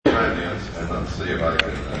Corinthians, and let's see if I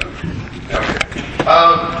can...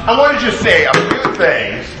 I want to just say a few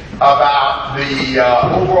things about the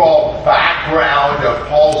overall background of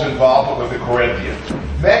Paul's involvement with the Corinthians.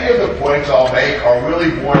 Many of the points I'll make are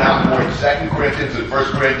really borne out more in 2 Corinthians and 1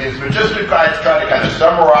 Corinthians, but just to try to kind of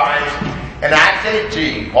summarize, in Acts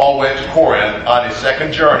 18, Paul went to Corinth on his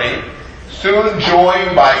second journey, soon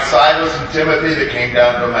joined by Silas and Timothy that came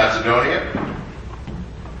down from Macedonia.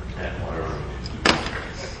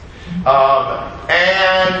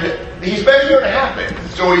 And he's been a year and a half there.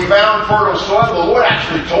 So he found fertile soil. The Lord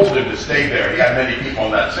actually told him to stay there. He had many people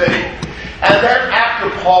in that city. And then after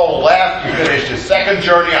Paul left, he finished his second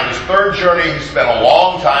journey. On his third journey, he spent a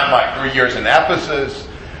long time, like 3 years in Ephesus.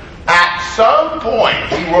 At some point,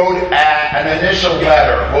 he wrote an initial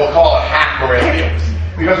letter. We'll call it half Corinthians.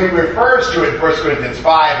 Because he refers to it in 1 Corinthians 5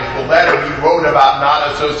 as the letter he wrote about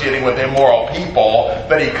not associating with immoral people,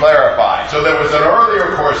 but he clarified. So there was an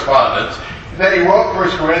earlier correspondence that he wrote 1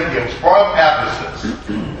 Corinthians from Ephesus.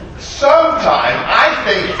 Sometime, I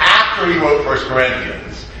think after he wrote 1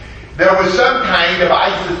 Corinthians, there was some kind of,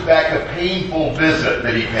 I suspect, a painful visit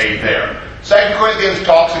that he paid there. 2 Corinthians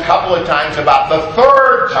talks a couple of times about the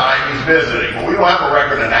third time he's visiting. Well, we don't have a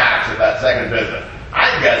record in Acts of that second visit.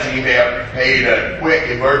 I'm guessing he may have paid a quick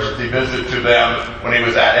emergency visit to them when he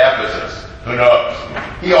was at Ephesus. Who knows?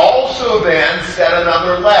 He also then sent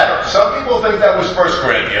another letter. Some people think that was 1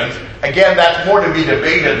 Corinthians. Again, that's more to be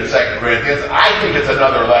debated in 2 Corinthians. I think it's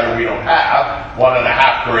another letter we don't have.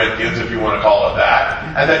 1.5 Corinthians, if you want to call it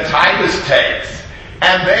that. And that Titus takes.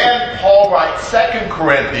 And then Paul writes 2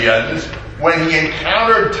 Corinthians when he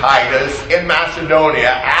encountered Titus in Macedonia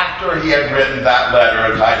after he had written that letter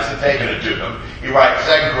and Titus had taken it to him. He writes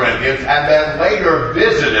 2 Corinthians and then later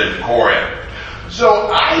visited Corinth. So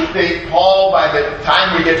I think Paul, by the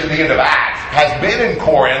time we get to the end of Acts, has been in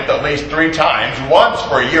Corinth at least 3 times, once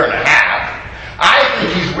for a year and a half. I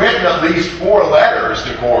think he's written at least 4 letters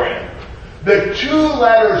to Corinth. The 2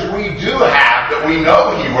 letters we do have that we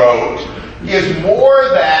know he wrote is more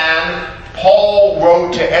than Paul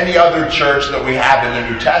wrote to any other church that we have in the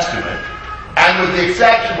New Testament. And with the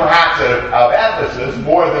exception perhaps of Ephesus,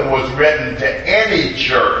 more than was written to any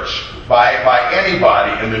church by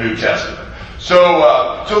anybody in the New Testament. So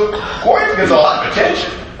Corinth gets a lot of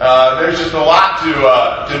attention. There's just a lot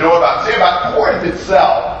to know about. Say about Corinth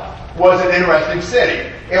itself was an interesting city.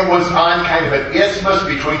 It was on kind of an isthmus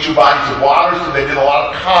between 2 bodies of water, so they did a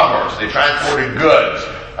lot of commerce. They transported goods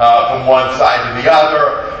from one side to the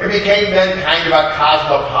other. It became then kind of a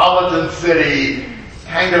cosmopolitan city,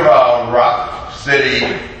 kind of a rough city,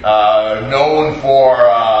 known for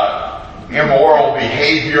immoral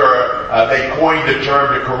behavior. They coined the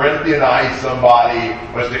term to Corinthianize somebody,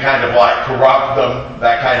 was to kind of like corrupt them,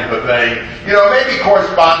 that kind of a thing. You know, maybe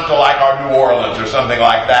corresponding to like our New Orleans or something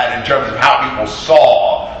like that in terms of how people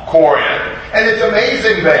saw Corinth. And it's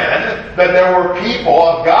amazing then that there were people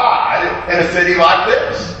of God in a city like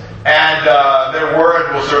this. And their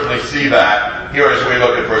word will certainly see that here as we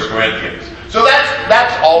look at 1 Corinthians. So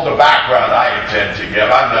that's all the background I intend to give.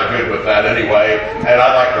 I'm not good with that anyway, and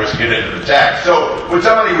I'd like for us to get into the text. So would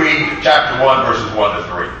somebody read chapter 1, verses 1 to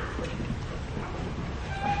 3?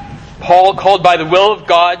 Paul, called by the will of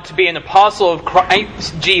God to be an apostle of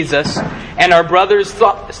Christ Jesus, and our brother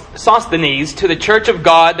Sosthenes, to the church of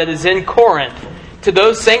God that is in Corinth, to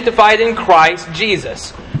those sanctified in Christ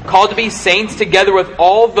Jesus, called to be saints together with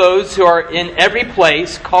all those who are in every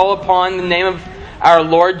place, call upon the name of our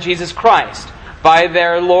Lord Jesus Christ, by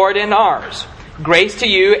their Lord and ours. Grace to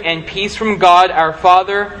you and peace from God our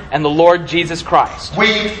Father and the Lord Jesus Christ.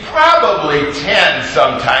 We probably tend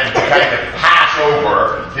sometimes to kind of pass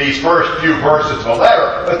over these first few verses of a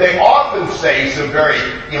letter, but they often say some very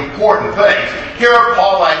important things. Here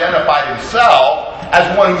Paul identified himself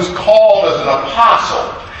as one who's called as an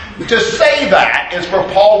apostle. To say that is for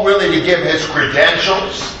Paul really to give his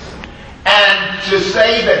credentials and to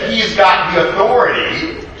say that he's got the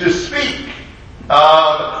authority to speak.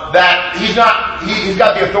 That he's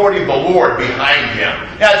got the authority of the Lord behind him.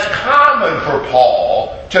 Now it's common for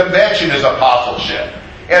Paul to mention his apostleship.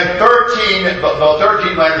 In the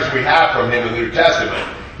 13 letters we have from him in the New Testament,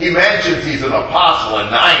 he mentions he's an apostle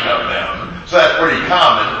in 9 of them. So that's pretty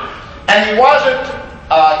common. And he wasn't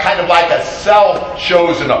kind of like a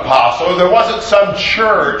self-chosen apostle. There wasn't some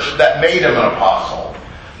church that made him an apostle.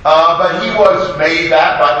 But he was made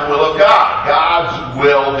that by the will of God. God's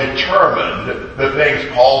will determined the things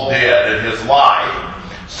Paul did in his life.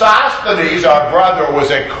 Sosthenes, our brother, was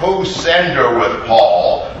a co-sender with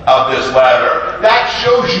Paul of this letter. That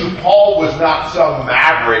shows you Paul was not some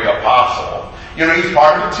maverick apostle. You know, he's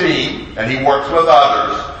part of a team, and he works with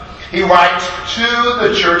others. He writes to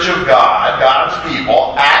the church of God, God's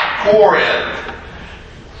people, at Corinth.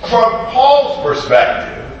 From Paul's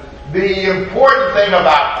perspective, the important thing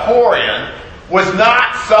about Corinth was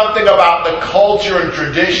not something about the culture and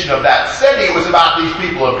tradition of that city. It was about these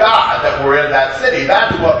people of God that were in that city.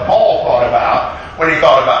 That's what Paul thought about when he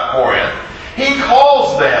thought about Corinth. He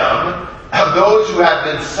calls them those who have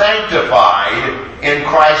been sanctified in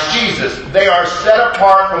Christ Jesus. They are set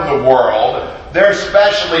apart from the world. They're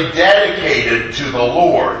specially dedicated to the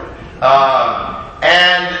Lord.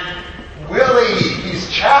 And really, he's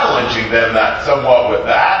challenging them somewhat with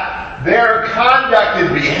that. Their conduct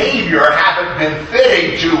and behavior haven't been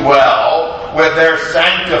fitting too well with their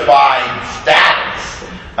sanctified status.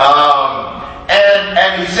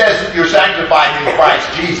 And he says, you're sanctified in Christ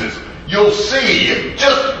Jesus. You'll see,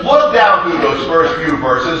 just look down through those first few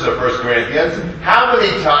verses of 1 Corinthians, how many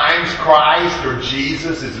times Christ or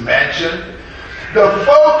Jesus is mentioned. The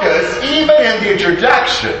focus, even in the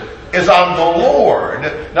introduction, is on the Lord,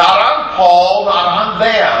 not on Paul, not on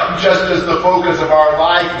them, just as the focus of our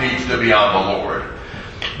life needs to be on the Lord.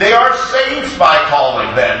 They are saints by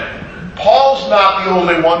calling them. Paul's not the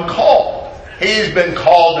only one called. He's been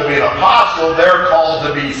called to be an apostle. They're called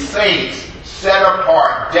to be saints, set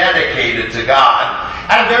apart, dedicated to God.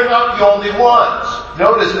 And they're not the only ones.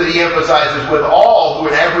 Notice that he emphasizes with all who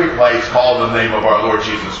in every place call the name of our Lord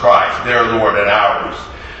Jesus Christ, their Lord and ours.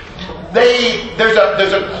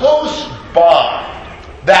 There's a close bond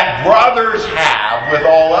that brothers have with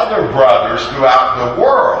all other brothers throughout the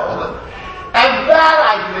world. And that,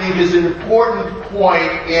 I think, is an important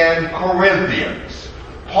point in Corinthians.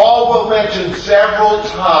 Paul will mention several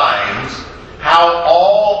times how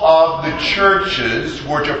all of the churches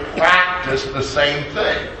were to practice the same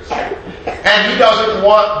things. And he doesn't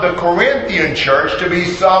want the Corinthian church to be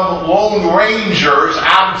some lone rangers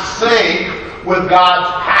out of sync with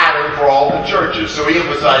God's pattern for all the churches. So he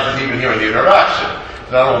emphasizes even here in the introduction,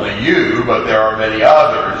 not only you, but there are many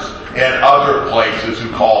others in other places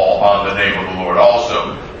who call on the name of the Lord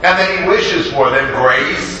also. And then he wishes for them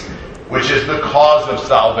grace, which is the cause of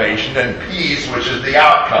salvation, and peace, which is the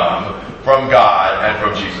outcome from God and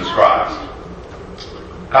from Jesus Christ.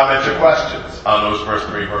 Comments or questions on those first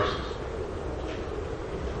three verses?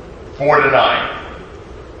 4 to 9.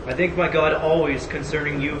 I thank my God always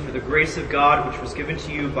concerning you for the grace of God which was given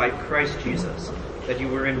to you by Christ Jesus, that you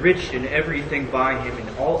were enriched in everything by him in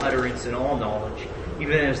all utterance and all knowledge,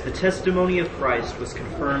 even as the testimony of Christ was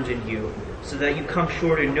confirmed in you, so that you come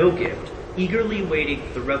short in no gift, eagerly waiting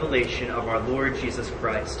for the revelation of our Lord Jesus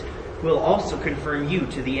Christ, who will also confirm you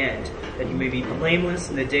to the end, that you may be blameless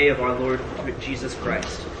in the day of our Lord Jesus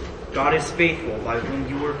Christ. God is faithful, by whom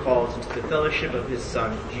you were called into the fellowship of his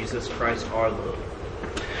Son, Jesus Christ our Lord.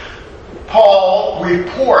 Paul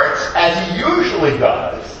reports, as he usually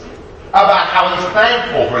does, about how he's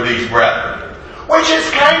thankful for these brethren. Which is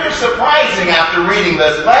kind of surprising after reading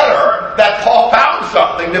this letter, that Paul found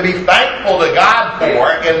something to be thankful to God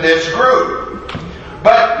for in this group.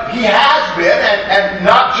 But he has been, and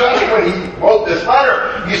not just when he wrote this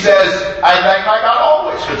letter, he says, I thank my God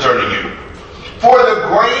always concerning you. For the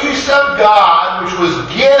grace of God which was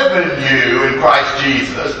given you in Christ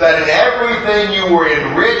Jesus, that in everything you were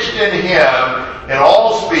enriched in him, in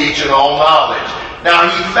all speech and all knowledge. Now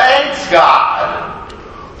he thanks God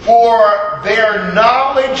for their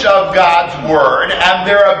knowledge of God's Word and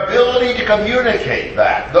their ability to communicate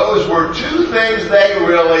that. Those were two things they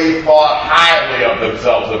really thought highly of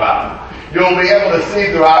themselves about. You'll be able to see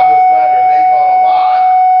throughout this letter, they thought a lot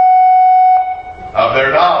of their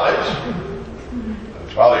knowledge.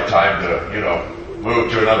 It's probably time to,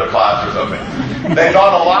 move to another class or something. They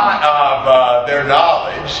thought a lot of their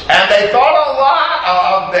knowledge, and they thought a lot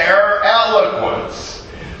of their eloquence.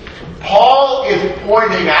 Paul is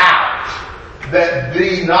pointing out that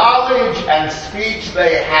the knowledge and speech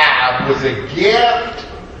they have was a gift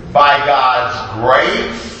by God's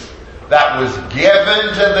grace that was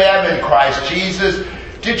given to them in Christ Jesus.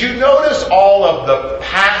 Did you notice all of the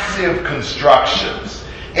passive constructions?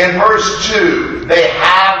 In verse 2, they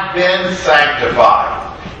have been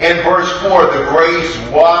sanctified. In verse 4, the grace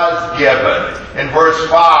was given. In verse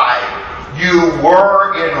 5, you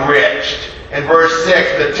were enriched. In verse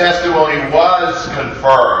 6, the testimony was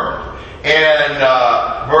confirmed. In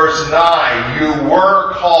verse 9, you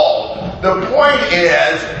were called. The point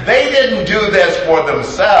is, they didn't do this for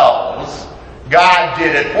themselves. God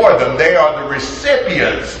did it for them. They are the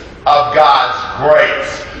recipients of God's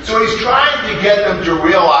grace. So he's trying to get them to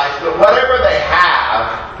realize that whatever they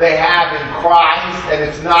have in Christ, and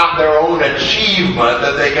it's not their own achievement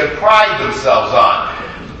that they can pride themselves on.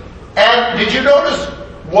 And did you notice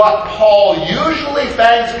what Paul usually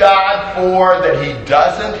thanks God for that he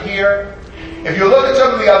doesn't here? If you look at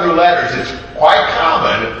some of the other letters, it's quite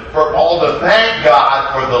common for Paul to thank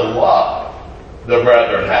God for the love the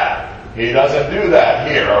brethren have. He doesn't do that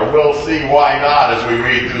here, or we'll see why not as we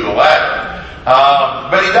read through the letter.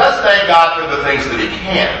 But he does thank God for the things that he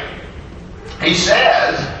can. He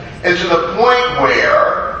says it's to the point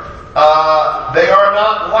where they are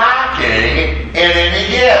not lacking in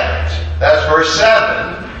any gift. That's verse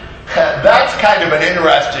 7. That's kind of an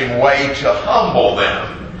interesting way to humble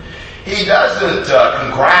them. He doesn't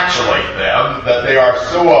congratulate them that they are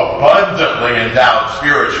so abundantly endowed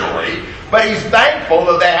spiritually, but he's thankful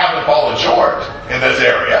that they haven't fallen short in this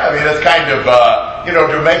area. I mean, it's kind of,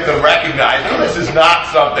 to make them recognize that this is not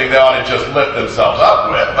something they ought to just lift themselves up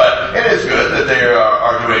with, but it is good that they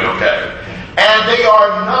are doing okay. And they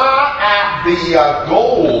are not at the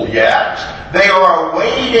goal yet. They are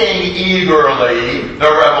awaiting eagerly the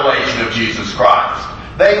revelation of Jesus Christ.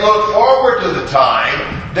 They look forward to the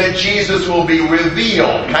time that Jesus will be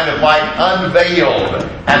revealed, kind of like unveiled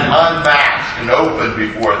and unmasked and opened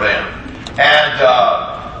before them. And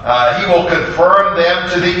he will confirm them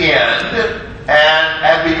to the end.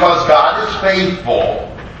 And because God is faithful,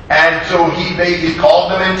 and so he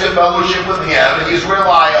called them into fellowship with him, he's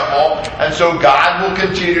reliable, and so God will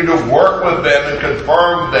continue to work with them and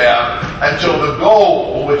confirm them until the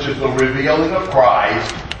goal, which is the revealing of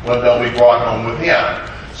Christ, when they'll be brought home with him.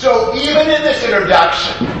 So even in this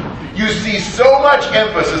introduction, you see so much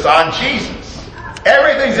emphasis on Jesus.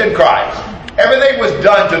 Everything's in Christ. Everything was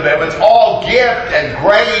done to them. It's all gift and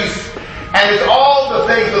grace, and it's all the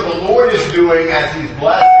things that the Lord is doing as he's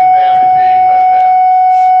blessing them and being with them.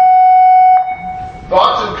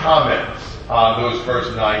 Thoughts and comments on those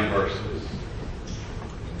first 9 verses?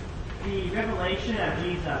 The revelation of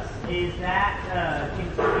Jesus, is that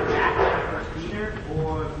Jesus coming back to 1 Peter,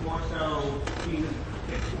 or more so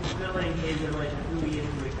fulfilling his revelation of who he is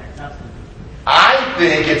through his substance? I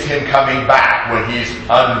think it's him coming back when he's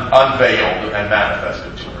unveiled and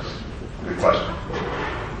manifested to us. Good question.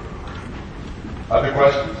 Other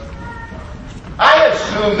questions? I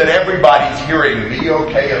assume that everybody's hearing me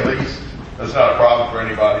okay, at least. That's not a problem for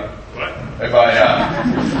anybody. Everybody,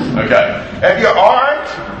 okay. If you aren't,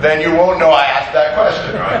 then you won't know I asked that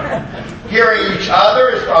question, right? Hearing each other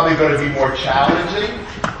is probably going to be more challenging.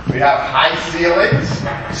 We have high ceilings.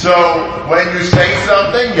 So when you say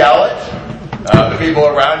something, yell it. The people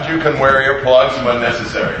around you can wear earplugs when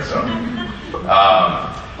necessary. So,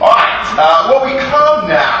 all right. Well, we come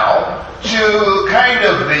now to kind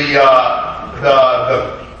of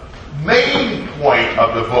the main point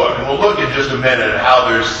of the book, and we'll look in just a minute at how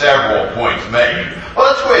there's several points made. Well,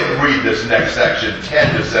 let's go ahead and read this next section,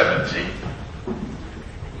 10 to 17.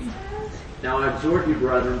 Now I exhort you,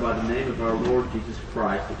 brethren, by the name of our Lord Jesus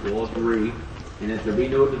Christ, that you all agree, and that there be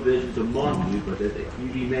no divisions among you, but that you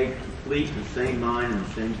be made complete in the same mind and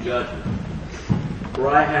the same judgment. For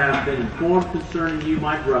I have been informed concerning you,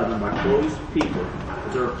 my brethren, by close people,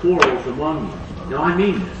 that there are quarrels among you. Now I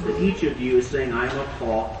mean this, that each of you is saying, I am of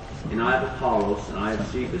Paul, and I am of Apollos, and I am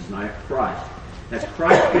Cephas, and I am Christ. Has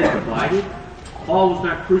Christ been divided? Paul was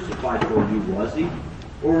not crucified for you, was he?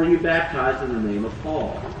 Or were you baptized in the name of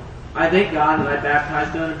Paul? I thank God that I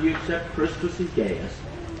baptized none of you except Crispus and Gaius,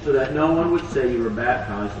 so that no one would say you were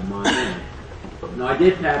baptized in my name. Now I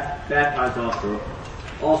did baptize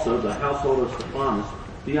also the household of Stephanus.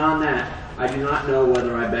 Beyond that, I do not know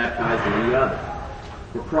whether I baptized any other.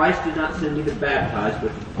 For Christ did not send me to baptize,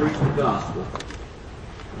 but to preach the gospel,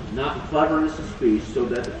 not in cleverness of speech, so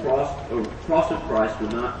that the cross of Christ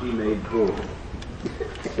would not be made void.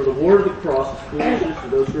 For the word of the cross is foolishness to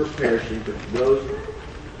those who are perishing, but to those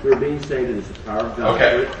who are being saved, it is the power of God.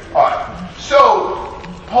 Okay. All right. So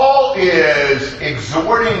Paul is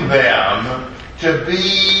exhorting them to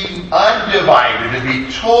be undivided, to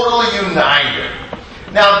be totally united.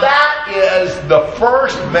 Now that is the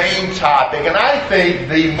first main topic, and I think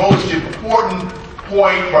the most important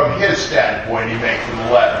point from his standpoint he makes in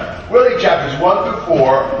the letter. Really, chapters 1 through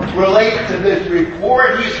 4 relate to this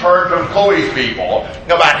report he's heard from Chloe's people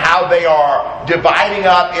about how they are dividing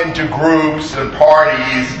up into groups and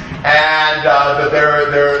parties, and that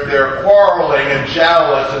they're quarreling and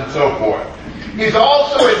jealous and so forth. He's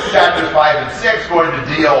also in chapters 5 and 6 going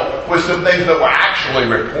to deal with some things that were actually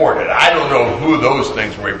reported. I don't know who those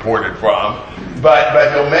things were reported from, but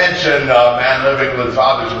he'll mention a man living with his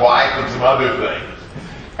father's wife and some other things.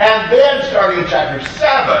 And then, starting in chapter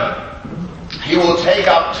 7, he will take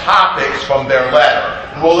up topics from their letter.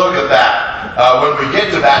 And we'll look at that when we get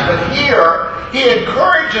to that. But here, he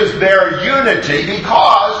encourages their unity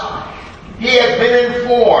because he had been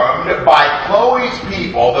informed by Chloe's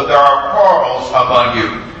people that there are quarrels among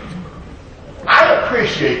you. I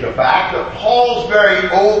appreciate the fact that Paul's very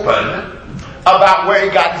open about where he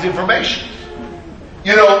got his information.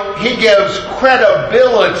 You know, he gives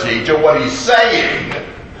credibility to what he's saying.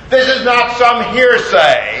 This is not some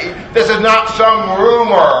hearsay. This is not some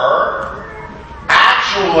rumor.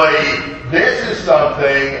 Actually, this is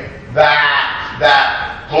something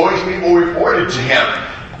that Chloe's people reported to him.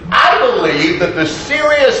 I believe that the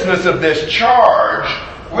seriousness of this charge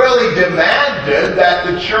really demanded that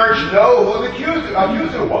the church know who the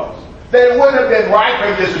accuser was. That it wouldn't have been right for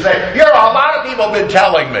him just to say, here, a lot of people have been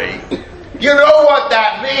telling me. You know what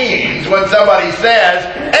that means when somebody says,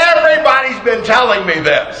 everybody's been telling me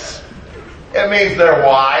this. It means their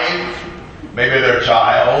wife, maybe their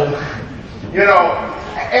child. You know,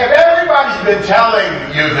 if everybody's been telling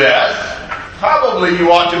you this, probably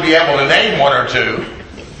you ought to be able to name one or two.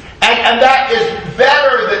 And that is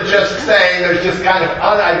better than just saying there's just kind of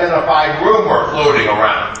unidentified rumor floating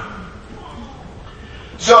around.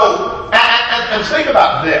 So, and think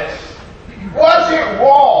about this. Was it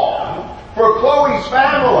wrong for Chloe's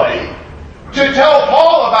family to tell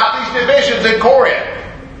Paul about these divisions in Corinth?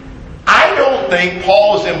 I don't think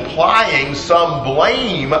Paul's implying some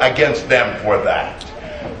blame against them for that.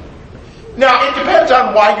 Now, it depends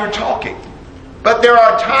on why you're talking. But there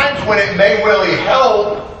are times when it may really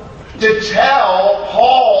help to tell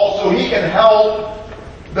Paul so he can help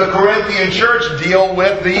the Corinthian church deal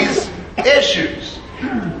with these issues.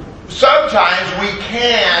 Sometimes we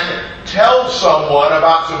can tell someone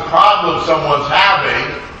about some problems someone's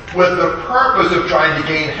having with the purpose of trying to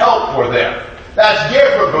gain help for them. That's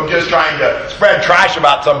different from just trying to spread trash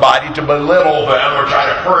about somebody to belittle them or try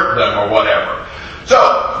to hurt them or whatever.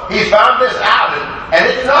 So, he's found this out, and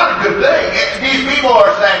it's not a good thing. These people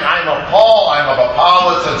are saying, I'm of Paul, I'm of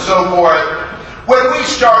Apollos, and so forth. When we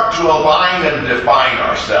start to align and define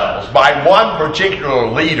ourselves by one particular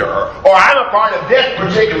leader, or I'm a part of this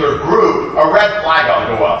particular group, a red flag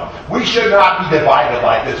will go up. We should not be divided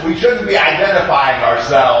like this. We shouldn't be identifying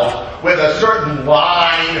ourselves with a certain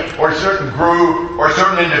line, or a certain group, or a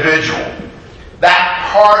certain individual. That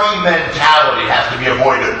party mentality has to be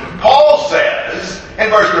avoided. Paul says, in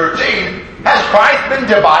verse 13, has Christ been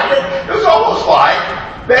divided? It was almost like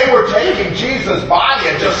they were taking Jesus' body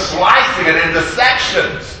and just slicing it into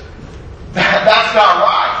sections. That's not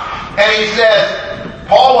right. And he says,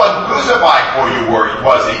 Paul wasn't crucified for you,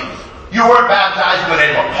 was he? You weren't baptized in the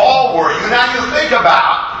name of Paul, were you? Now you think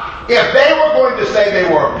about, if they were going to say they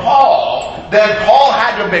were Paul, then Paul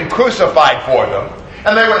had to have been crucified for them.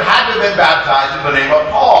 And they would have to have been baptized in the name of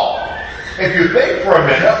Paul. If you think for a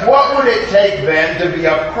minute, what would it take then to be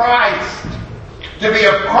of Christ? To be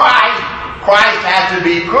of Christ, Christ has to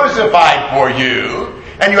be crucified for you,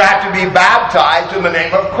 and you have to be baptized in the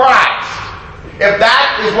name of Christ. If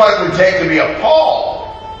that is what it would take to be of Paul,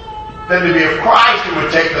 then to be of Christ, it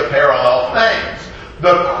would take the parallel things.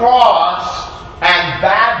 The cross and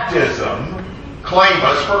baptism claim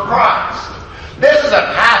us for Christ. This is a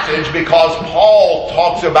passage because Paul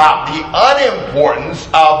talks about the unimportance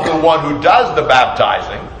of the one who does the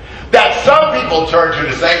baptizing, that some people turn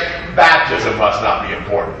to say, baptism must not be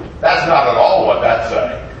important. That's not at all what that's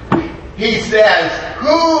saying. He says,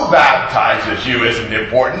 who baptizes you isn't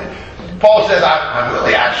important. Paul says, I'm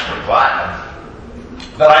really actually glad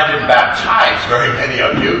that I didn't baptize very many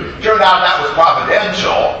of you. Turned out that was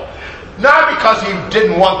providential. Not because he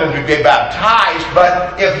didn't want them to be baptized,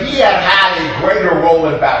 but if he had had a greater role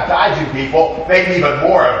in baptizing people, maybe even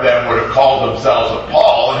more of them would have called themselves of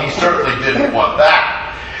Paul, and he certainly didn't want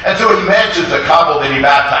that. And so he mentions a couple that he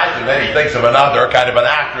baptized, and then he thinks of another, kind of an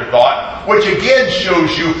afterthought, which again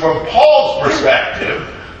shows you from Paul's perspective,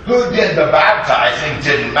 who did the baptizing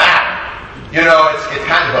didn't matter. You know, it's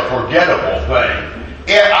kind of a forgettable thing.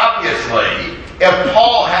 And obviously, if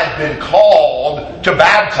Paul had been called to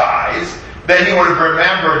baptize, then he would have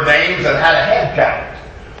remembered names and had a head count.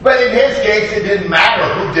 But in his case, it didn't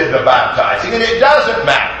matter who did the baptizing, and it doesn't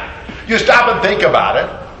matter. You stop and think about it.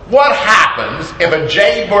 What happens if a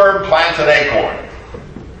jaybird plants an acorn?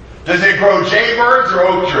 Does it grow jaybirds or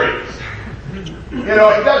oak trees? You know,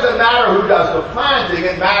 it doesn't matter who does the planting,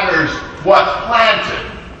 it matters what's planted.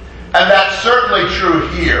 And that's certainly true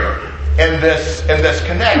here in this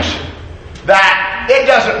connection. That it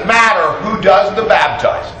doesn't matter who does the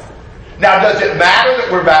baptizing. Now, does it matter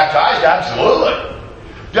that we're baptized? Absolutely.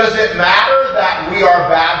 Does it matter that we are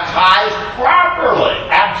baptized properly?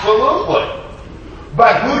 Absolutely.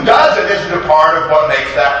 But who does it isn't a part of what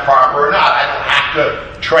makes that proper or not. I don't have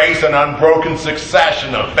to trace an unbroken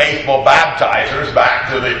succession of faithful baptizers back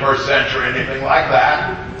to the first century, anything like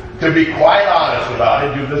that. to be quite honest about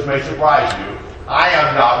it, this may surprise you, I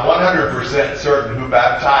am not 100% certain who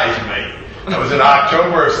baptized me. It was in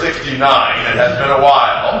October of '69. It has been a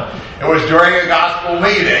while. It was during a gospel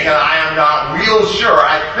meeting, and I am not real sure.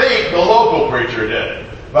 I think the local preacher did it,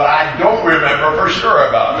 but I don't remember for sure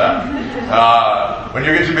about that. When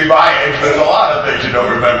you get to be my age, there's a lot of things you don't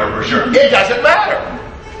remember for sure. It doesn't matter.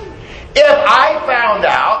 If I found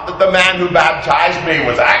out that the man who baptized me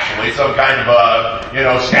was actually some kind of a,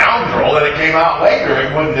 scoundrel, and it came out later,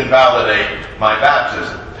 it wouldn't invalidate my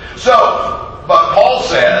baptism. But Paul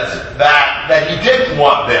says that he didn't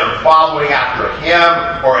want them following after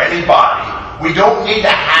him or anybody. We don't need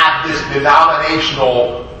to have this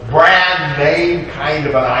denominational brand name kind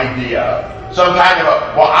of an idea. Some kind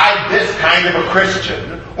of I'm this kind of a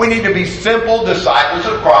Christian. We need to be simple disciples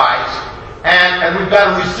of Christ. And we've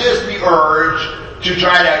got to resist the urge to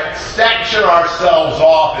try to section ourselves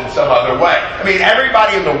off in some other way. I mean,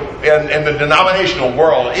 everybody in the denominational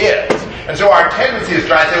world is. And so our tendency is to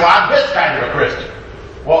try to say, well, I'm this kind of a Christian.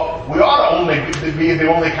 Well, we ought to only be the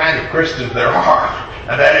only kind of Christians there are.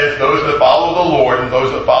 And that is those that follow the Lord and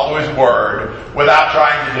those that follow His Word without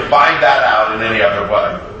trying to define that out in any other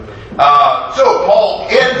way. So Paul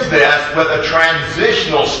ends this with a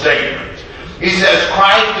transitional statement. He says,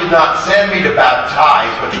 Christ did not send me to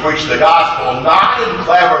baptize, but to preach the gospel, not in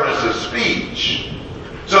cleverness of speech,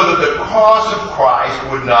 so that the cross of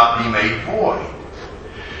Christ would not be made void.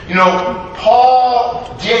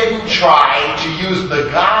 Paul didn't try to use the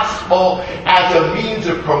gospel as a means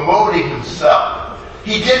of promoting himself.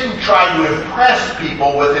 He didn't try to impress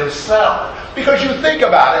people with himself. Because you think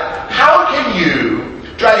about it, how can you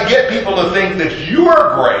try to get people to think that you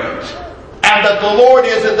are great and that the Lord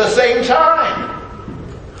is at the same time?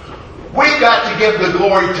 We've got to give the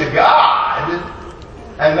glory to God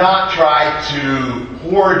and not try to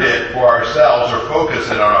hoard it for ourselves or focus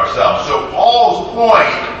it on ourselves. So Paul's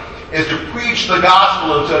point is to preach the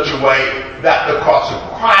gospel in such a way that the cross of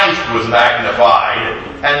Christ was magnified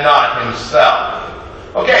and not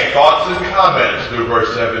himself. Okay, thoughts and comments through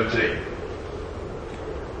verse 17.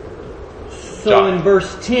 So in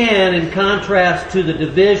verse 10, in contrast to the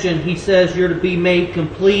division, he says you're to be made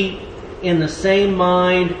complete in the same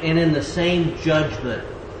mind and in the same judgment.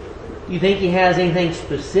 You think he has anything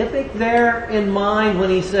specific there in mind when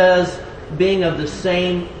he says being of the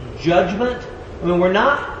same judgment? I mean, we're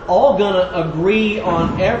not all going to agree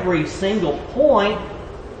on every single point.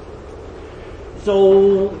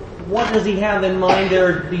 So what does he have in mind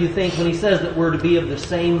there, do you think, when he says that we're to be of the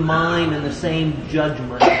same mind and the same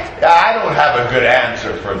judgment? I don't have a good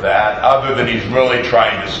answer for that, other than he's really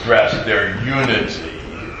trying to stress their unity.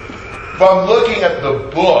 From looking at the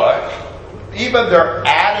book, even their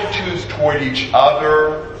attitudes toward each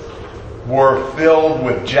other were filled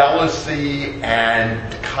with jealousy and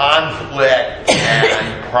conflict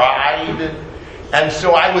and pride. And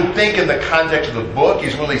so I would think in the context of the book,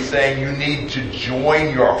 he's really saying you need to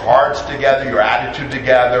join your hearts together, your attitude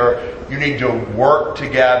together. You need to work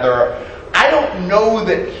together. I don't know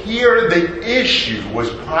that here the issue was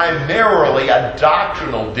primarily a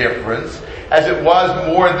doctrinal difference as it was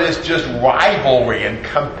more this just rivalry and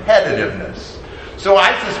competitiveness. So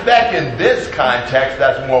I suspect in this context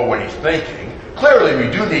that's more what he's thinking. Clearly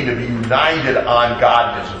we do need to be united on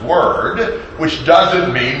God and His Word, which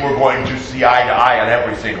doesn't mean we're going to see eye to eye on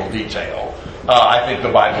every single detail. I think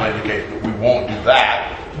the Bible indicates that we won't do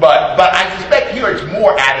that. But I suspect here it's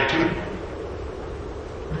more attitude.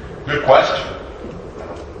 Good question.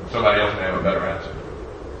 Somebody else may have a better answer.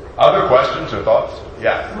 Other questions or thoughts?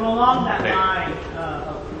 Yeah. Well, along that line...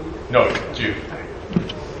 No, it's you.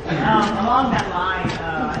 Along that line,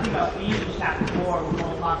 I think of Ephesians chapter 4, where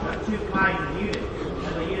Paul talks about two kinds of unity.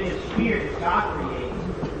 The unity of spirit that God creates,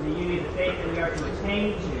 and the unity of the faith that we are to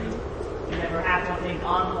attain to. And that perhaps one thing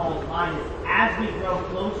on Paul's mind is, as we grow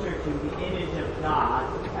closer to the image of God,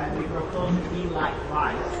 as we grow closer to be like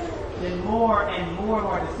Christ, then more and more of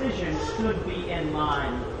our decisions should be in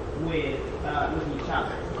line with each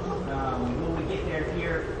other. Will we get there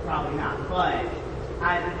here? Probably not. But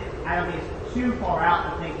I don't think it's too far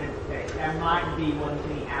out to think that might be one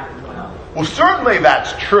thing as well. Well, certainly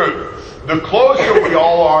that's true. The closer we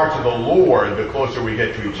all are to the Lord, the closer we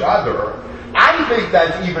get to each other. I think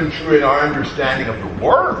that's even true in our understanding of the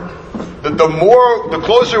Word. That the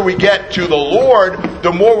closer we get to the Lord,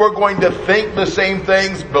 the more we're going to think the same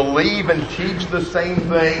things, believe and teach the same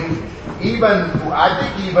things. I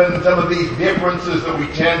think even some of these differences that we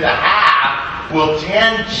tend to have will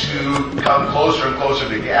tend to come closer and closer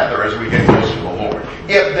together as we get closer to the Lord.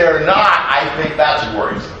 If they're not, I think that's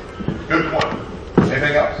worrisome. Good point.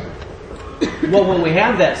 Anything else? Well, when we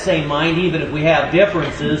have that same mind, even if we have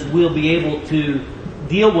differences, we'll be able to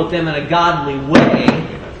deal with them in a godly way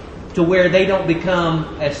to where they don't become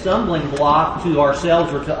a stumbling block to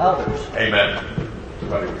ourselves or to others. Amen.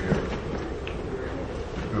 Somebody over here.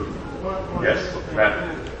 Yes,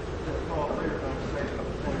 Matt.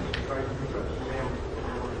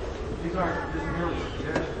 These aren't just merely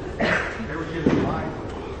suggestions. They were given life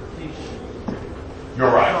teaching. You're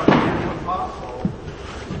right. The apostle,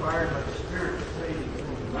 inspired by the Spirit, to say these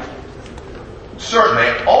things.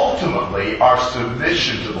 Certainly, ultimately, our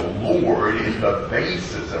submission to the Lord is the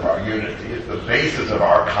basis of our unity. It's the basis of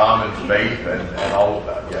our common faith and all of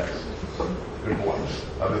that. Yes. Good points.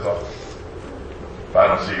 Other thoughts? If I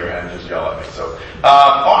don't see your hand, just yell at me. So,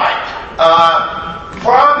 all right.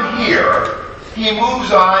 From here, he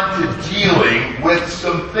moves on to dealing with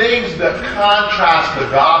some things that contrast the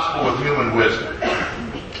gospel with human wisdom.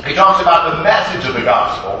 He talks about the message of the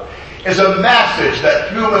gospel is a message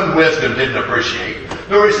that human wisdom didn't appreciate.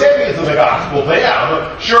 The recipients of the gospel,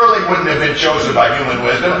 them, surely wouldn't have been chosen by human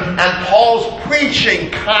wisdom, and Paul's preaching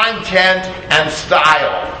content and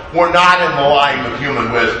style were not in the line with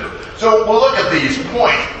human wisdom. So we'll look at these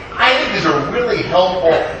points. I think these are really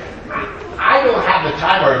helpful. I don't have the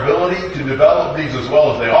time or ability to develop these as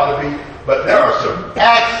well as they ought to be, but there are some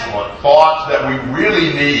excellent thoughts that we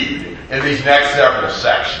really need in these next several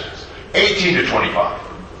sections. 18 to 25.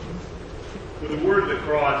 For the word of the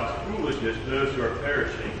cross is foolishness to those who are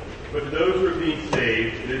perishing, but to those who are being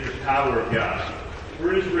saved, it is the power of God.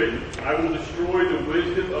 For it is written, I will destroy the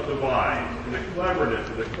wisdom of the wise, and the cleverness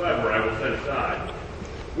of the clever I will set aside.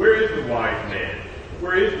 Where is the wise man?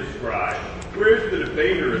 Where is the scribe? Where is the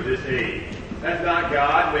debater of this age? Has not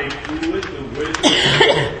God made foolish the wisdom of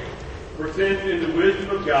God? For since in the wisdom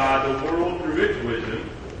of God the world through its wisdom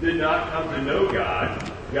did not come to know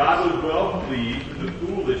God, God was well pleased with the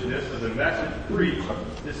foolishness of the message preached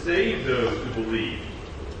to save those who believe.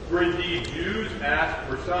 For indeed Jews ask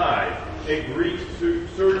for signs, and Greeks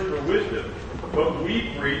search for wisdom, but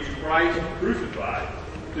we preach Christ crucified.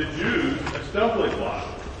 To Jews a stumbling block,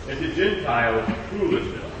 and to Gentiles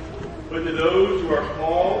foolishness. But to those who are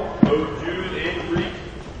called, both Jews and Greeks,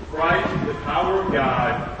 Christ is the power of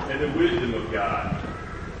God and the wisdom of God.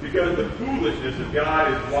 Because the foolishness of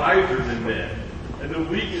God is wiser than men, and the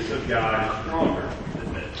weakness of God is stronger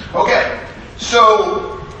than men. Okay,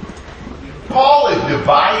 so Paul is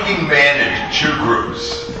dividing men into two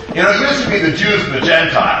groups. You know, it used to be the Jews and the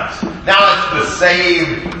Gentiles. Now it's the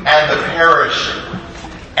saved and the perishing.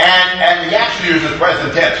 And he actually uses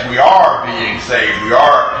present tense. We are being saved. We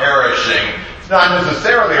are perishing. It's not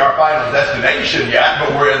necessarily our final destination yet,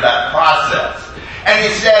 but we're in that process. And he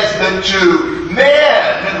says that to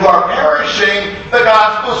men who are perishing, the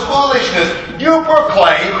gospel's foolishness. You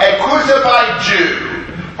proclaim a crucified Jew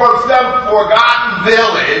from some forgotten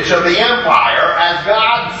village of the empire as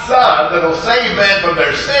God's son that'll save men from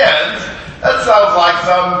their sins. That sounds like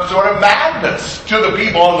some sort of madness to the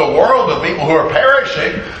people in the world, the people who are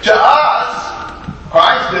perishing. To us,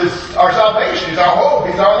 Christ is our salvation. He's our hope.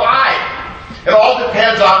 He's our life. It all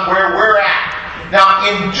depends on where we're at. Now,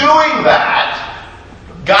 in doing that,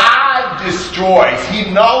 God destroys, He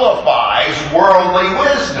nullifies worldly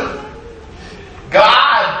wisdom.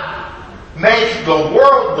 God makes the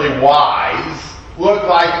worldly wise look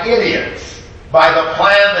like idiots by the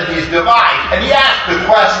plan that He's devised. And He asks the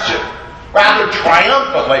question, rather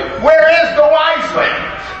triumphantly, where is the wise man?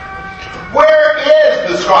 Where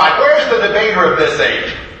is the scribe? Where is the debater of this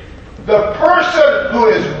age? The person who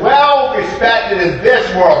is well respected in this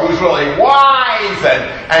world, who's really wise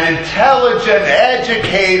and intelligent,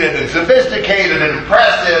 educated and sophisticated and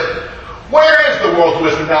impressive, where is the world's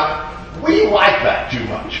wisdom? Now, we like that too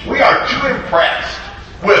much. We are too impressed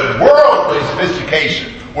with worldly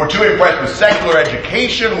sophistication. We're too impressed with secular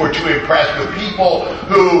education. We're too impressed with people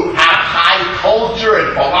who have high culture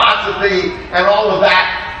and philosophy and all of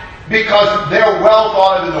that because they're well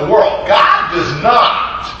thought of in the world. God does not.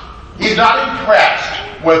 He's not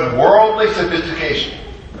impressed with worldly sophistication.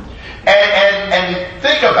 And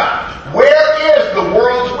think about it. Where is the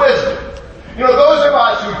world's wisdom? You know, those of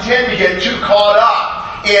us who tend to get too caught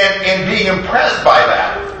up in being impressed by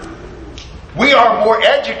that, we are more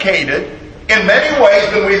educated in many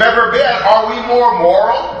ways than we've ever been. Are we more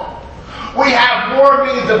moral? We have more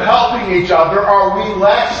means of helping each other. Are we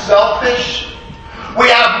less selfish? We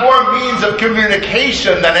have more means of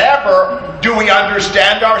communication than ever. Do we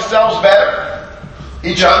understand ourselves better?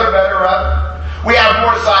 Each other better, rather? We have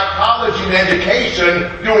more psychology and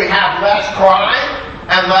education. Do we have less crime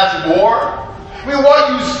and less war? I mean, what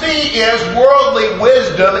you see is worldly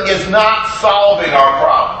wisdom is not solving our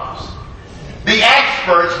problems. The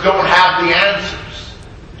experts don't have the answers.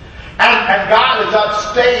 And God has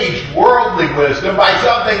upstaged worldly wisdom by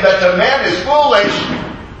something that to men is foolish,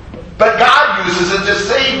 but God uses it to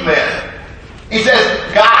save men. He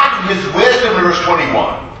says, God, in His wisdom, in verse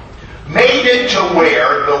 21, made it to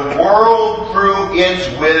where the world through its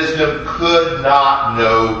wisdom could not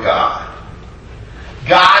know God.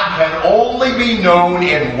 God can only be known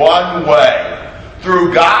in one way,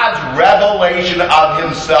 through God's revelation of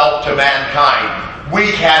Himself to mankind.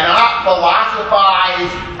 We cannot philosophize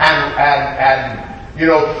and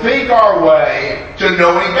think our way to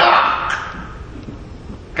knowing God.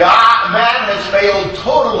 Man has failed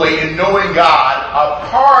totally in knowing God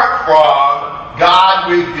apart from God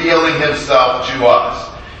revealing Himself to us.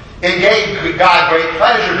 It gave God great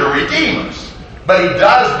pleasure to redeem us, but He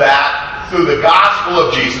does that through the gospel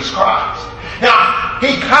of Jesus Christ. Now,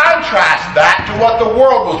 He contrasts that to what the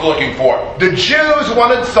world was looking for. The Jews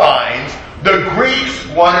wanted signs, the Greeks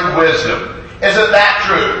wanted wisdom. Isn't that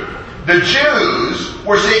true? The Jews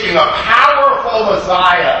were seeking a powerful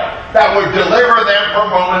Messiah that would deliver them from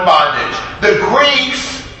Roman bondage. The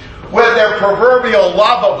Greeks, with their proverbial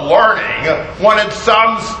love of learning, wanted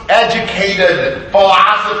some educated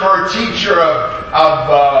philosopher, teacher of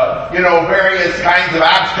various kinds of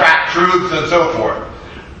abstract truths and so forth.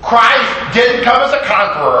 Christ didn't come as a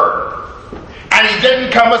conqueror, and He didn't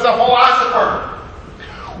come as a philosopher.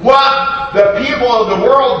 What the people of the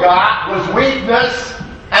world got was weakness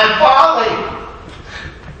and folly.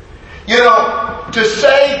 To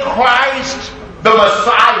say Christ, the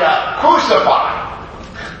Messiah, crucified,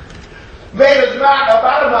 made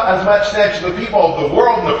about as much sense to the people of the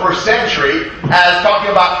world in the first century as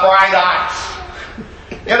talking about fried ice.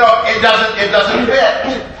 It doesn't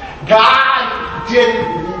fit. God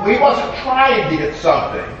He wasn't trying to get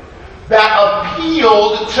something that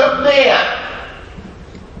appealed to men.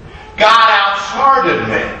 God outsmarted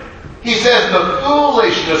men. He says the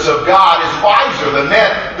foolishness of God is wiser than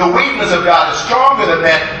men. The weakness of God is stronger than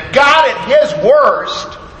men. God at His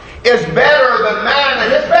worst is better than man at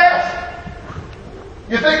his best.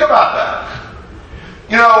 You think about that.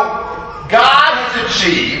 God has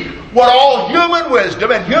achieved what all human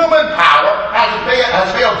wisdom and human power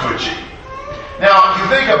has failed to achieve. Now, if you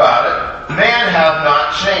think about it, man have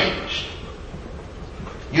not changed.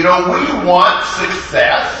 We want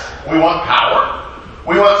success. We want power.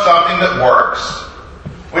 We want something that works.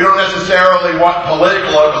 We don't necessarily want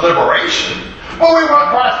political liberation. But we want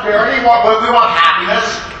prosperity. We want happiness.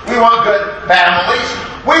 We want good families.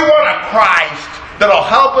 We want a Christ that'll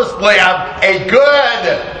help us live a good,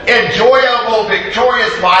 enjoyable,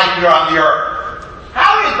 victorious life here on the earth.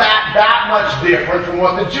 How is that much different from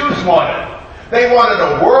what the Jews wanted? They wanted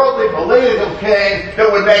a worldly political king that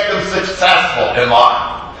would make them successful in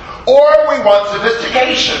life. Or we want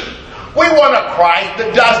sophistication. We want a Christ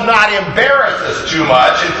that does not embarrass us too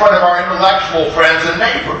much in front of our intellectual friends and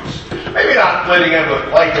neighbors. Maybe not fitting in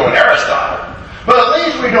with Plato and Aristotle, but at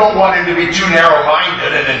least we don't want him to be too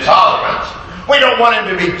narrow-minded and intolerant. We don't want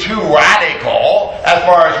him to be too radical as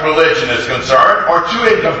far as religion is concerned, or too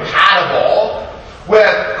incompatible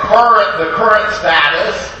with the current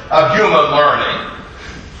status of human learning.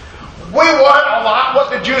 We want a lot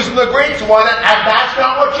what the Jews and the Greeks wanted, and that's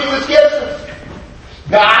not what Jesus gives us.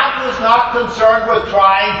 God was not concerned with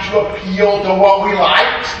trying to appeal to what we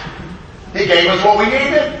liked. He gave us what we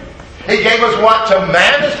needed. He gave us what to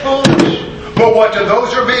man is foolish, but what to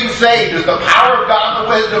those who are being saved is the power of God, the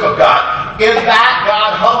wisdom of God. In that,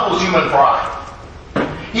 God humbles human pride.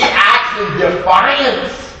 He acts in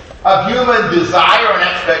defiance of human desire and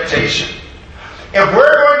expectation. If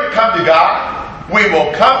we're going to come to God, we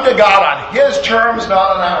will come to God on His terms,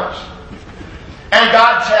 not on ours. And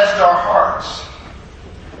God tests our hearts.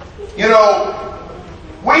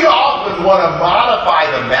 We often want to modify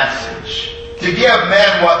the message to give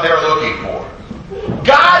men what they're looking for.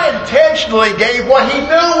 God intentionally gave what He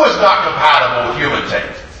knew was not compatible with human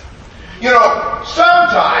tastes.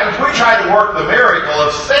 Sometimes we try to work the miracle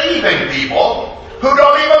of saving people who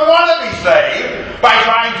don't even want to be saved by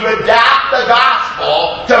trying to adapt the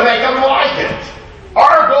gospel to make them like it.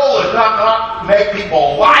 Our goal is not to make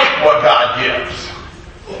people like what God gives.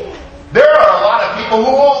 There are a lot of people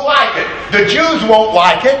who won't like it. The Jews won't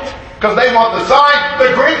like it because they want the sign.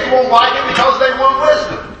 The Greeks won't like it because they want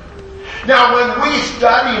wisdom. Now, when we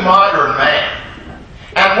study modern man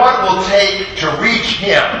and what it will take to reach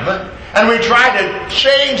him, and we try to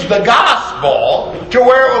change the gospel to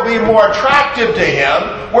where it will be more attractive to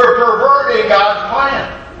him, we're perverting God's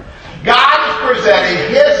plan. God is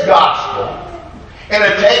presenting His gospel in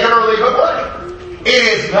a take it or leave it way. It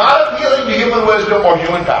is not appealing to human wisdom or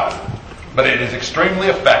human power. but it is extremely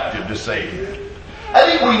effective to save you. I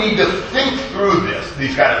think we need to think through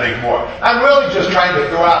these kind of things more. I'm really just trying to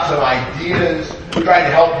throw out some ideas, trying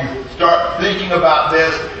to help you start thinking about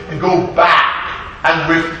this and go back and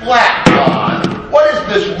reflect on what is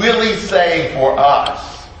this really saying for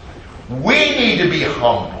us. We need to be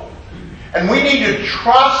humble, and we need to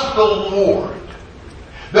trust the Lord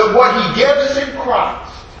that what He gives us in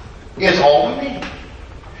Christ is all we need.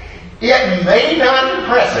 It may not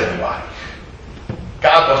impress anybody.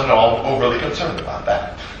 God wasn't overly concerned about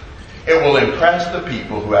that. It will impress the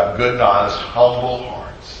people who have good and honest, humble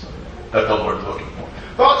hearts that the Lord's looking for.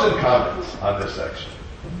 Thoughts and comments on this section?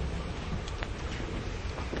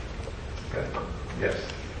 Okay. Yes.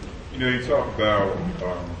 You know, you talk about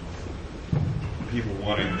people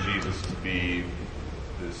wanting Jesus to be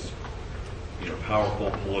this, powerful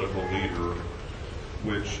political leader,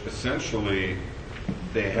 which essentially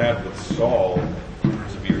they had with Saul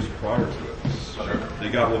hundreds of years prior to it. They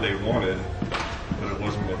got what they wanted, but it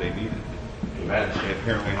wasn't what they needed. Amen. They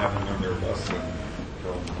apparently haven't learned their lesson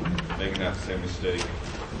from making that same mistake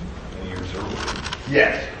 20 years earlier.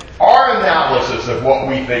 Yes. Our analysis of what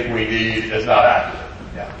we think we need is not accurate.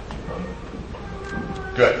 Yeah.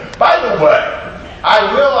 Good. By the way,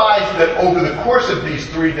 I realize that over the course of these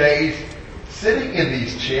 3 days, sitting in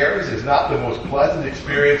these chairs is not the most pleasant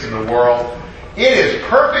experience in the world. It is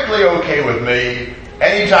perfectly okay with me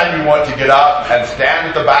anytime you want to get up and stand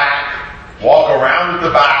at the back, walk around at the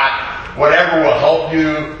back, whatever will help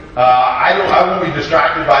you. I won't be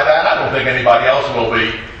distracted by that. I don't think anybody else will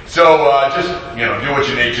be. So just do what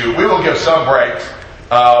you need to. We will give some breaks,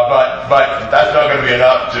 but that's not going to be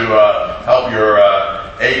enough to help your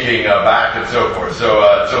aching back and so forth. So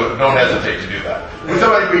don't hesitate to do that. Would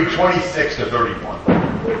somebody read 26 to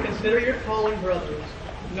 31? Consider your calling, brothers.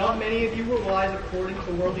 Not many of you were wise according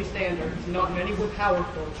to worldly standards. Not many were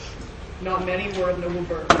powerful. Not many were of noble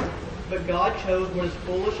birth. But God chose what is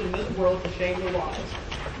foolish in this world to shame the wise.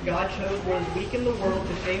 God chose what is weak in the world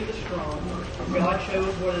to shame the strong. God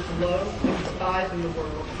chose what is low and despised in the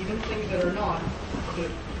world, even things that are not,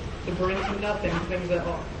 to bring to nothing things that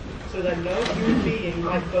are, so that no human being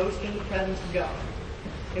might boast in the presence of God.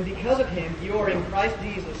 And because of Him, you are in Christ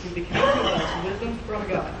Jesus, who became to us wisdom from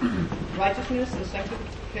God, righteousness and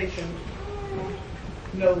sanctification,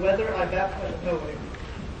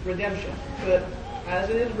 redemption. But as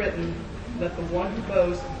it is written, let the one who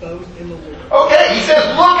boasts boast in the Lord. Okay, he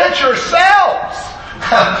says, look at yourselves.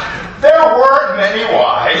 There weren't many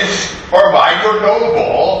wise or mighty or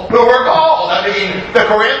noble who were called. I mean, the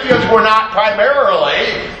Corinthians were not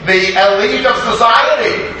primarily the elite of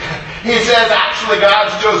society. He says, actually,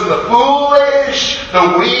 God's chosen the foolish,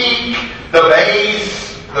 the weak, the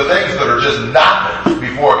base, the things that are just nothing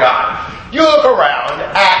before God. You look around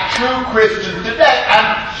at true Christians today,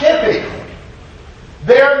 and typically,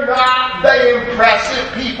 they're not the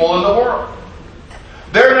impressive people in the world.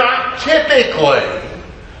 They're not typically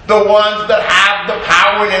the ones that have the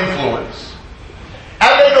power and influence.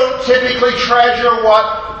 And they don't typically treasure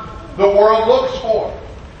what the world looks for.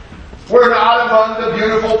 We're not among the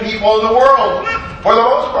beautiful people in the world, for the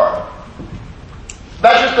most part.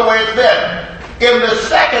 That's just the way it's been. In the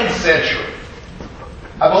 2nd century,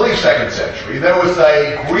 I believe 2nd century, there was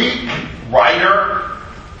a Greek writer,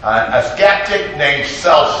 a skeptic named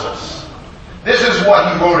Celsus. This is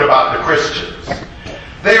what he wrote about the Christians.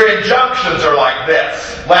 Their injunctions are like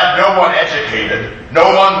this: let no one educated, no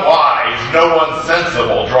one wise, no one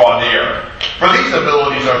sensible draw near. For these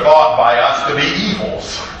abilities are thought by us to be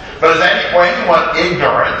evils. But as anyone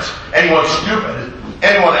ignorant, anyone stupid,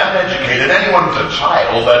 anyone uneducated, anyone who's a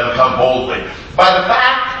child, let him come boldly. By the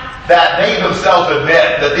fact that they themselves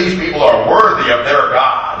admit that these people are worthy of their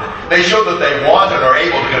God, they show that they want and are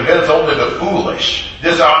able to convince only the foolish,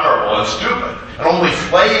 dishonorable, and stupid, and only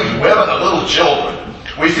slaves, women, and little children.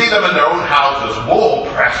 We see them in their own houses, wool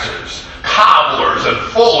pressers, cobblers, and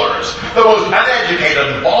fullers, the most uneducated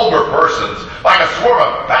and vulgar persons, like a swarm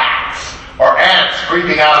of bats, or ants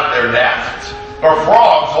creeping out of their nests, or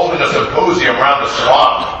frogs holding a symposium around the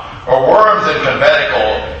swamp, or worms in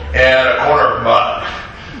conventicle in a corner of mud.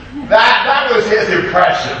 That was his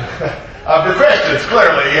impression of the Christians.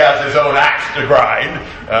 Clearly, he has his own axe to grind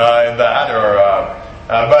in that,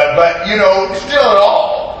 but still in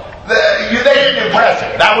all, they didn't impress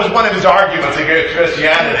him. That was one of his arguments against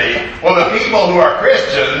Christianity. Well, the people who are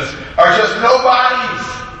Christians are just nobodies.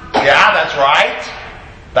 Yeah, that's right.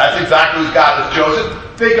 That's exactly who God has chosen.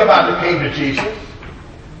 Think about who came to Jesus.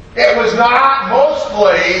 It was not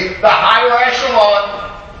mostly the higher echelon.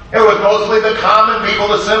 It was mostly the common people,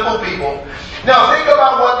 the simple people. Now think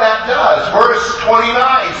about what that does. Verse 29,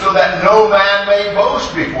 so that no man may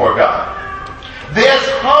boast before God. This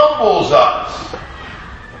humbles us.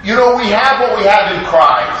 You know, we have what we have in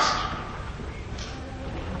Christ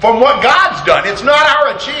from what God's done. It's not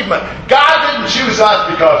our achievement. God didn't choose us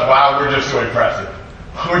because, wow, we're just so impressive.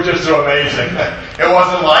 We're just so amazing. It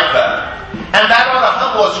wasn't like that. And that ought to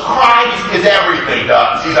humble us. Christ is everything to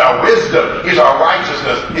us. He's our wisdom. He's our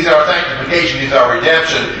righteousness. He's our sanctification. He's our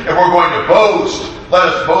redemption. If we're going to boast, let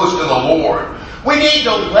us boast in the Lord. We need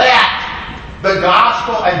to let the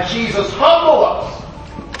gospel and Jesus humble us.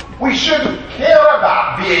 We shouldn't care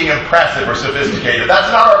about being impressive or sophisticated.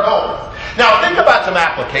 That's not our goal. Now, think about some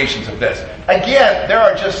applications of this. Again, there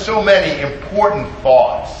are just so many important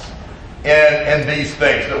thoughts in these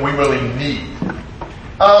things that we really need.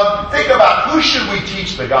 Think about, who should we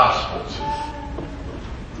teach the gospel to?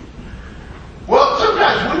 Well,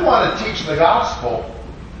 sometimes we want to teach the gospel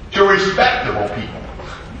to respectable people.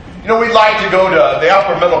 You know, we'd like to go to the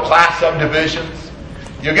upper middle class subdivisions.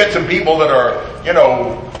 You get some people that are, you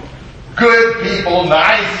know, good people,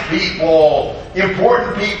 nice people,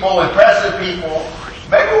 important people, impressive people.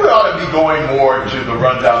 Maybe we ought to be going more to the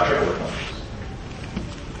rundown trailer parks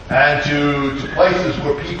and to places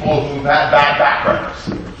where people who've had bad backgrounds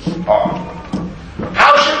are.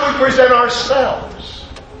 How should we present ourselves?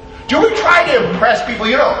 Do we try to impress people?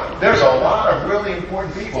 You know, there's a lot of really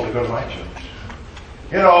important people that go to my church.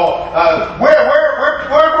 You know, we're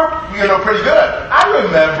you know, pretty good. I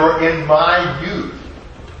remember in my youth,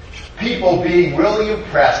 people being really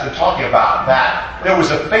impressed and talking about that. There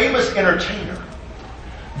was a famous entertainer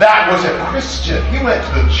that was a Christian. He went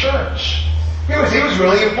to the church. He was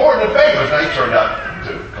really important and famous. Now, he turned out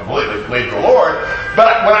to completely believe the Lord.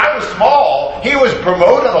 But when I was small, he was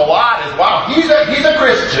promoted a lot as, wow, he's a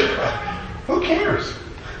Christian. Who cares?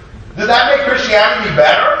 Did that make Christianity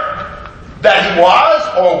better that he was,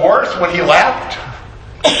 or worse when he left?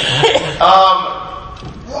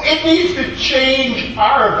 It needs to change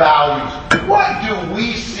our values. What do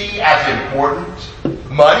we see as important?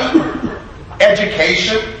 Money?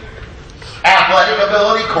 Education? Athletic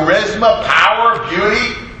ability? Charisma? Power?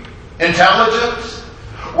 Beauty? Intelligence?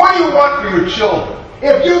 What do you want for your children?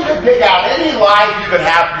 If you could pick out any life you could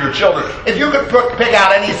have for your children, if you could pick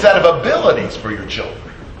out any set of abilities for your children,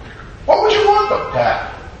 what would you want them to have?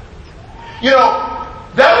 You know,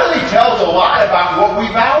 that really tells a lot about what we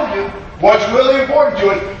value. What's really important to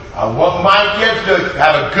us. I want my kids to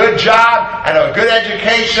have a good job and a good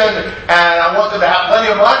education, and I want them to have plenty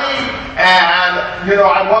of money, and, you know,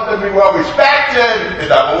 I want them to be well respected. Is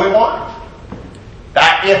that what we want?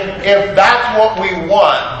 That if that's what we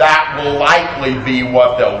want, that will likely be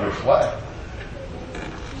what they'll reflect.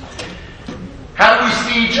 How do we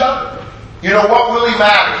see each other? You know, what really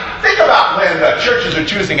matters? Think about when churches are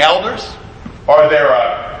choosing elders, or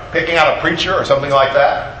they're picking out a preacher or something like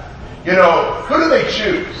that. You know, who do they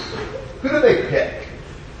choose? Who do they pick?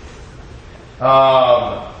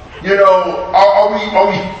 You know, are we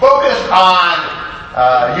focused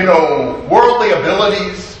on you know, worldly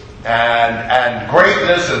abilities and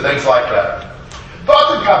greatness and things like that?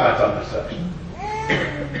 Thoughts and comments on this section?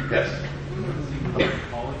 Yes.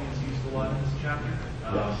 Calling is used a lot in this chapter.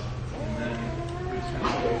 And then it's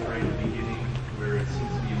kind of right at the beginning where it seems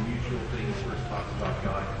to be a mutual thing. He first talks about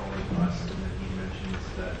God calling us, and then he mentions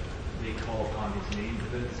that they call upon his name, but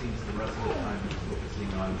then it seems the rest of the time he's focusing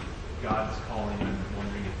on God's calling. I'm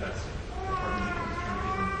wondering if that's part of it, he's trying to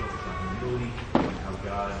get them to focus on humility and how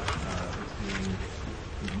God is doing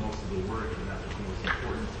most of the work, and that's what's the most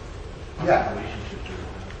important relationship to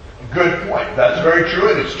him. Good point. That's very true,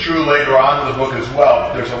 and it's true later on in the book as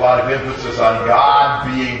well. There's a lot of emphasis on God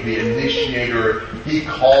being the initiator. He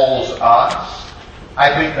calls us.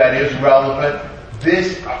 I think that is relevant.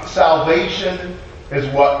 This salvation is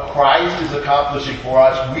what Christ is accomplishing for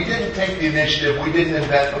us. We didn't take the initiative. We didn't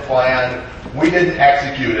invent the plan. We didn't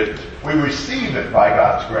execute it. We receive it by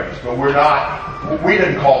God's grace. But we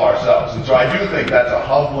didn't call ourselves. And so I do think that's a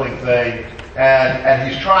humbling thing. And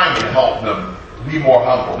he's trying to help them be more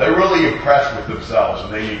humble. They're really impressed with themselves,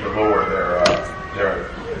 and they need to lower their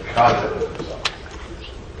concept of themselves.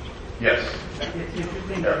 Yes? If you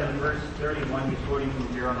think that in verse 31 he's quoting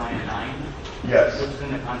from Jeremiah 9, yes, which is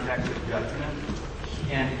in the context of judgment,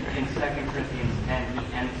 and in 2 Corinthians 10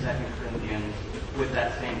 he ends 2 Corinthians with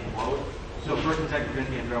that same quote. So 1 and 2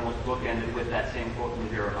 Corinthians are almost bookended with that same quote from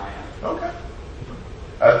Jeremiah. Okay.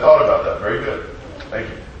 I thought about that. Very good. Thank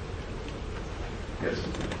you. Yes?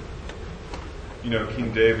 You know,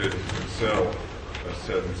 King David himself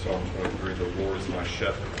said in Psalm 23, "The Lord is my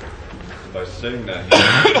shepherd." And by saying that,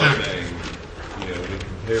 he's saying, you know, when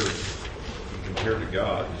compared to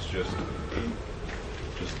God, he's just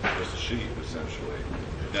just a sheep, essentially.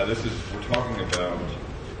 Now we're talking about,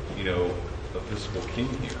 a physical king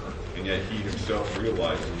here, and yet he himself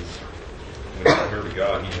realizes when compared to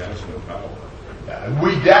God, he has no power. Yeah,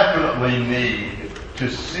 we definitely need to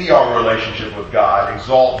see our relationship with God,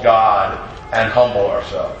 exalt God, and humble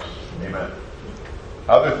ourselves. Amen.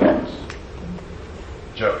 Other thoughts?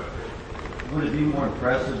 Joe? Would it be more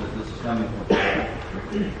impressive if this is coming from Paul,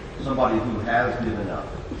 somebody who has given up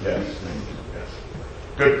Yes. these things? Yes.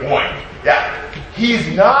 Good point. Yeah. He's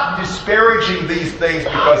not disparaging these things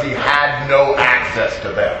because he had no access to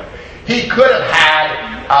them. He could have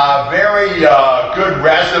had a very good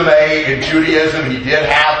resume in Judaism. He did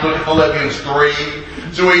have, look at Philippians 3.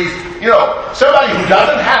 So he's, somebody who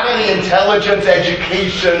doesn't have any intelligence,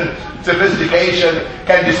 education, sophistication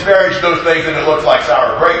can disparage those things and it looks like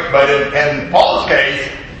sour grapes. But in Paul's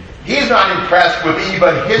case, he's not impressed with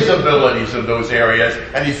even his abilities in those areas,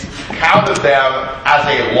 and he's counted them as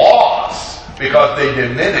a loss because they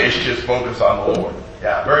diminished his focus on the Lord.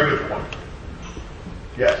 Yeah, very good point.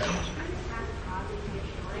 Yes?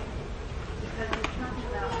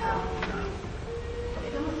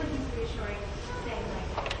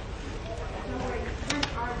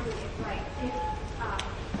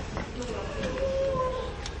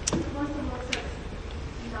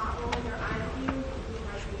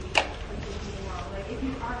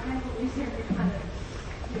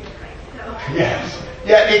 Yes.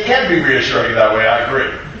 Yeah, it can be reassuring that way, I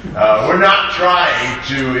agree. We're not trying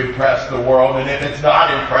to impress the world, and if it's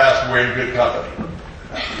not impressed, we're in good company.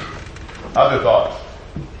 Other thoughts?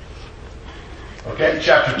 Okay,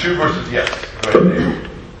 chapter 2, verses, yes. Go ahead, David.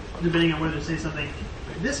 Debating on whether to say something.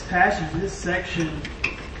 This passage, this section,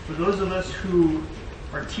 for those of us who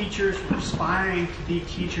are teachers, we're aspiring to be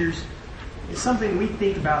teachers, is something we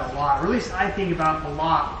think about a lot, or at least I think about a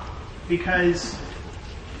lot, because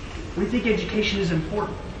we think education is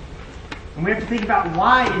important. And we have to think about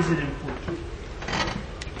why is it important.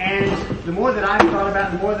 And the more that I've thought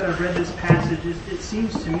about it, the more that I've read this passage, it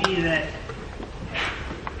seems to me that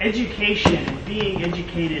education and being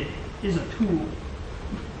educated is a tool.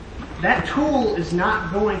 That tool is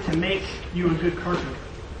not going to make you a good carpenter.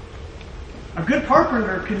 A good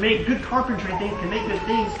carpenter can make good carpentry things, can make good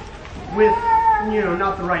things with,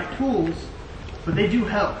 not the right tools, but they do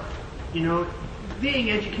help.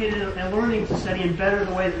 Being educated and learning to study and better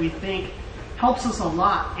the way that we think helps us a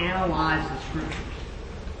lot analyze the scriptures.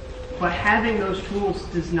 But having those tools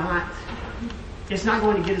it's not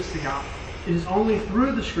going to get us to God. It is only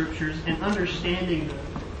through the scriptures and understanding them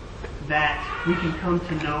that we can come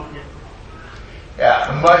to know Him.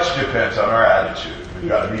 Yeah, much depends on our attitude. We've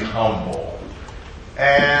got to be humble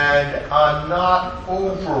and on not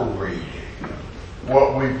overrating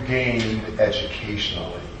what we've gained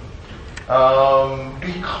educationally.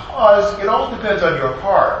 Because it all depends on your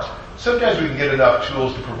heart. Sometimes we can get enough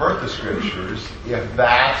tools to pervert the scriptures if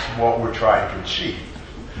that's what we're trying to achieve.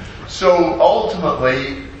 So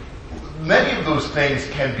ultimately, many of those things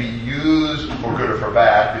can be used for good or for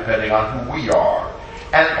bad, depending on who we are.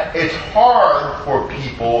 And it's hard for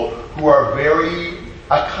people who are very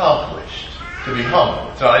accomplished to be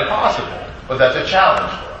humble. It's not impossible, but that's a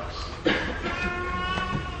challenge for us.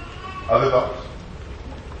 Other thoughts?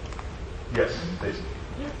 Yes, Stacey.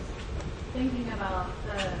 Just thinking about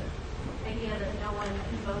the idea that no one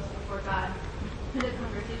can boast before God. I had a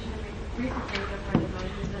conversation recently with a friend of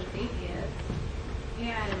mine who's an atheist,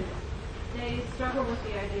 and they struggle with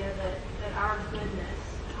the idea that our goodness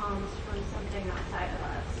comes from something outside of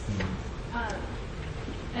us.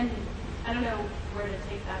 And I don't know where to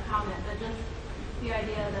take that comment, but just the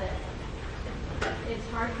idea that it's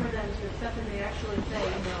hard for them to accept, and they actually say,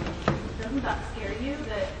 doesn't that scare you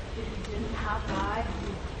that if you didn't have God,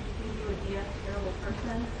 you think you would be a terrible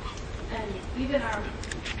person? And even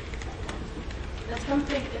it's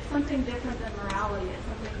something different than morality. It's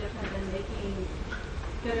something different than making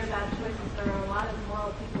good or bad choices. There are a lot of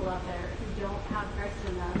moral people out there who don't have Christ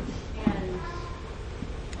in them, and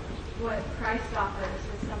what Christ offers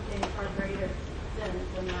is something far greater than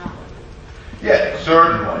morality. Yeah,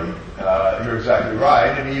 certainly. You're exactly right.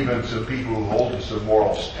 And even some people who hold to some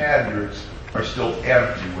moral standards are still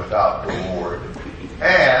empty without the Lord.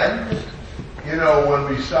 And, when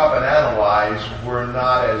we stop and analyze, we're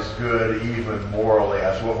not as good even morally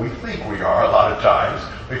as what we think we are a lot of times.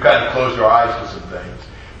 We've kind of closed our eyes to some things.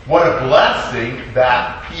 What a blessing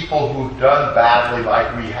that people who've done badly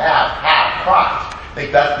like we have Christ. I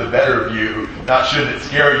think that's the better view. Not shouldn't it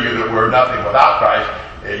scare you that we're nothing without Christ?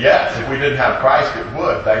 Yes, if we didn't have Christ, it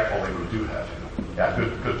would. Thankfully, we do have Him. Yeah,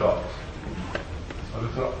 good thoughts. Other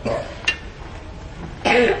thoughts?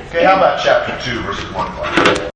 Okay, how about chapter 2, verses 1 to 5?